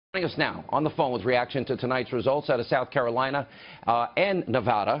Joining us now on the phone with reaction to tonight's results out of South Carolina and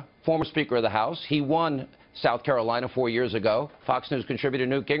Nevada, former Speaker of the House. He won South Carolina 4 years ago. Fox News contributor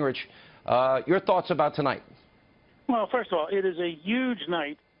Newt Gingrich. Your thoughts about tonight? Well, first of all, it is a huge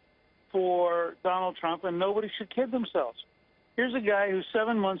night for Donald Trump, and nobody should kid themselves. Here's a guy who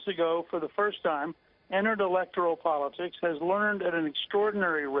 7 months ago, for the first time, entered electoral politics, has learned at an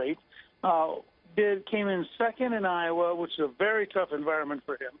extraordinary rate, came in second in Iowa, which is a very tough environment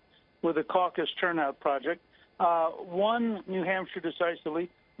for him, with a caucus turnout project, won New Hampshire decisively,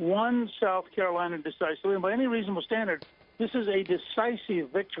 won South Carolina decisively, and by any reasonable standard, this is a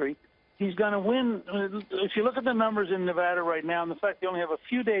decisive victory. He's going to win. If you look at the numbers in Nevada right now and the fact they only have a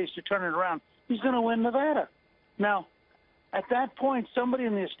few days to turn it around, he's going to win Nevada. Now, at that point, somebody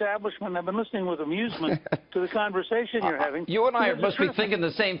in the establishment, I've been listening with amusement to the conversation you're having. You and I must be thinking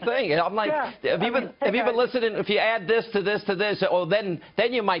the same thing. I'm like, yeah, have you been listening? If you add this to this to this, oh, then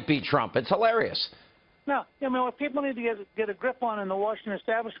you might beat Trump. It's hilarious. No, I mean, what people need to get a grip on in the Washington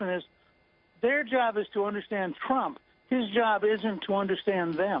establishment is their job is to understand Trump. His job isn't to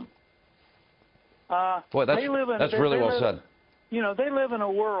understand them. Boy, that's really well said. You know, they live in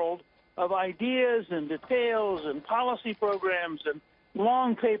a world of ideas and details and policy programs and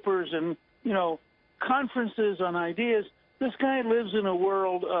long papers and, you know, conferences on ideas. This guy lives in a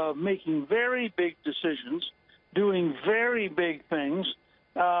world of making very big decisions, doing very big things,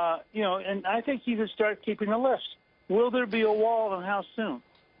 you know, and I think he could start keeping a list. Will there be a wall and how soon?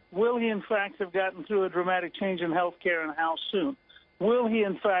 Will he, in fact, have gotten through a dramatic change in health care and how soon? Will he,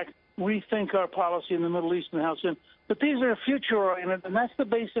 in fact, rethink our policy in the Middle East and how soon? But these are future-oriented, and that's the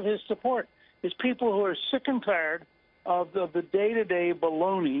base of his support, is people who are sick and tired of the day-to-day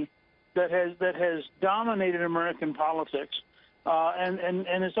baloney that has dominated American politics.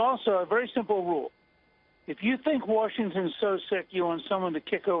 And it's also a very simple rule. If you think Washington's so sick you want someone to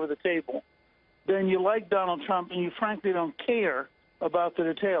kick over the table, then you like Donald Trump and you frankly don't care about the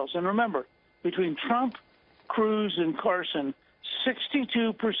details. And remember, between Trump, Cruz, and Carson,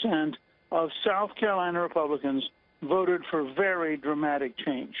 62% of South Carolina Republicans voted for very dramatic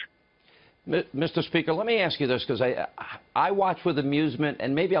change. Mr. Speaker, let me ask you this, because I watch with amusement,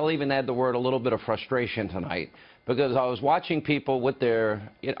 and maybe I'll even add the word a little bit of frustration tonight, because I was watching people with their,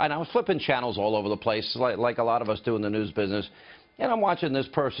 and I was flipping channels all over the place, like a lot of us do in the news business, and I'm watching this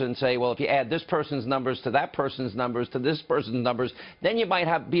person say, well, if you add this person's numbers to that person's numbers to this person's numbers, then you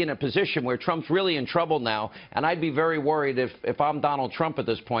might be in a position where Trump's really in trouble now, and I'd be very worried if I'm Donald Trump at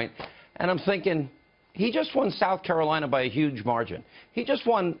this point. And I'm thinking, he just won South Carolina by a huge margin. He just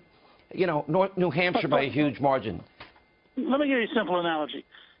won, you know, New Hampshire by a huge margin. Let me give you a simple analogy.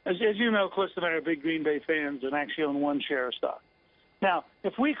 As you know, Cliff and I are big Green Bay fans and actually own one share of stock. Now,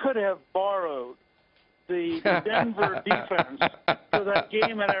 if we could have borrowed the Denver defense for that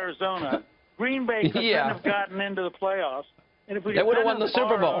game at Arizona, Green Bay could then have gotten into the playoffs. And if we they would have won the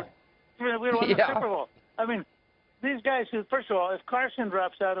Super Bowl. We would have won the Super Bowl. I mean, these guys who, first of all, if Carson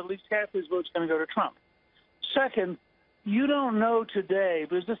drops out, at least half his vote's going to go to Trump. Second, you don't know today,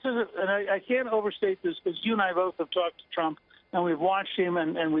 because this isn't, and I can't overstate this, because you and I both have talked to Trump, and we've watched him,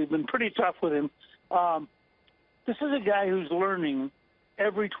 and we've been pretty tough with him. This is a guy who's learning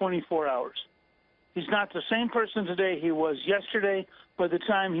every 24 hours. He's not the same person today he was yesterday. By the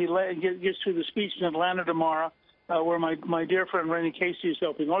time he gets to the speech in Atlanta tomorrow, where my dear friend Rainey Casey is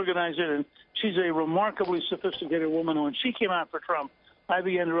helping organize it, and she's a remarkably sophisticated woman. And when she came out for Trump, I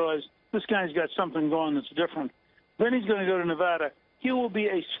began to realize this guy's got something going that's different. Then he's going to go to Nevada. He will be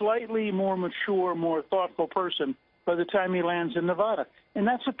a slightly more mature, more thoughtful person by the time he lands in Nevada. And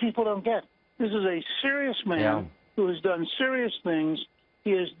that's what people don't get. This is a serious man who has done serious things.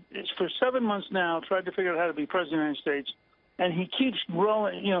 He has, for 7 months now, tried to figure out how to be president of the United States. And he keeps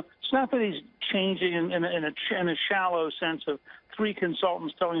rolling. You know, it's not that he's changing in a shallow sense of 3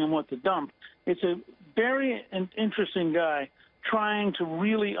 consultants telling him what to dump. It's a very interesting guy trying to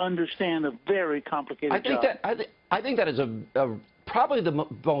really understand a very complicated job. I think that is probably the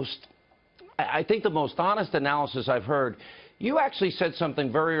most, I think the most honest analysis I've heard. You actually said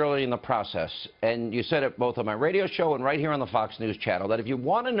something very early in the process, and you said it both on my radio show and right here on the Fox News channel, that if you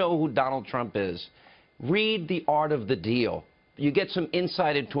want to know who Donald Trump is, read The Art of the Deal. You get some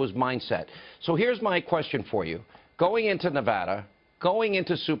insight into his mindset. So here's my question for you. Going into Nevada, going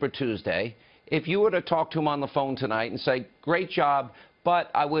into Super Tuesday, if you were to talk to him on the phone tonight and say, great job,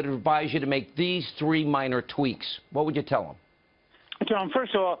 but I would advise you to make these 3 minor tweaks, what would you tell him? I tell him,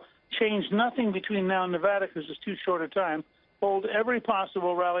 first of all, change nothing between now and Nevada because it's too short a time. Hold every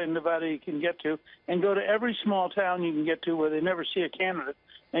possible rally in Nevada you can get to, and go to every small town you can get to where they never see a candidate,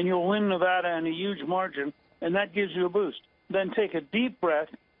 and you'll win Nevada in a huge margin, and that gives you a boost. Then take a deep breath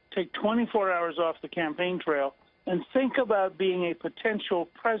take 24 hours off the campaign trail, and think about being a potential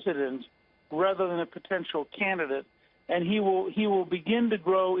president rather than a potential candidate. And he will begin to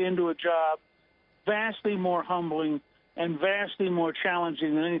grow into a job vastly more humbling and vastly more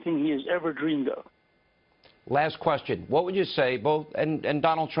challenging than anything he has ever dreamed of. Last question. What would you say, both, and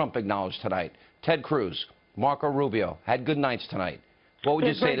Donald Trump acknowledged tonight, Ted Cruz, Marco Rubio, had good nights tonight. What would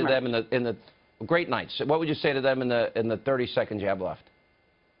you say to them in the great nights? What would you say to them in the 30 seconds you have left?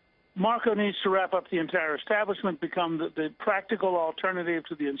 Marco needs to wrap up the entire establishment, become the practical alternative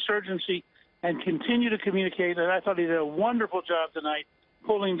to the insurgency, and continue to communicate. And I thought he did a wonderful job tonight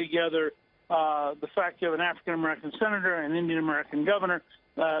pulling together the fact you have an African-American senator, an Indian-American governor,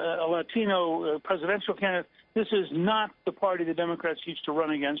 a Latino presidential candidate. This is not the party the Democrats used to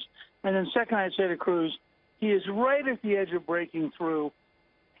run against. And then second, I'd say to Cruz, he is right at the edge of breaking through.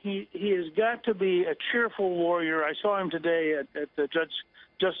 He has got to be a cheerful warrior. I saw him today at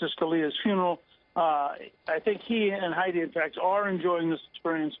Justice Scalia's funeral. I think he and Heidi, in fact, are enjoying this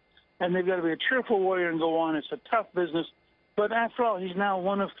experience, and they've got to be a cheerful warrior and go on. It's a tough business. But after all, he's now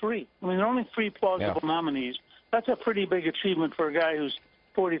one of three. I mean, there are only three plausible nominees. That's a pretty big achievement for a guy who's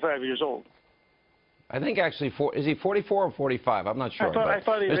 45 years old. I think actually, is he 44 or 45? I'm not sure. I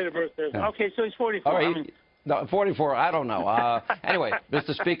thought he had a birthday. Yeah. Okay, so he's 44. All right. No, 44, I don't know. Anyway,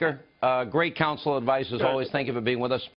 Mr. Speaker, great counsel advice as always. Thank you for being with us.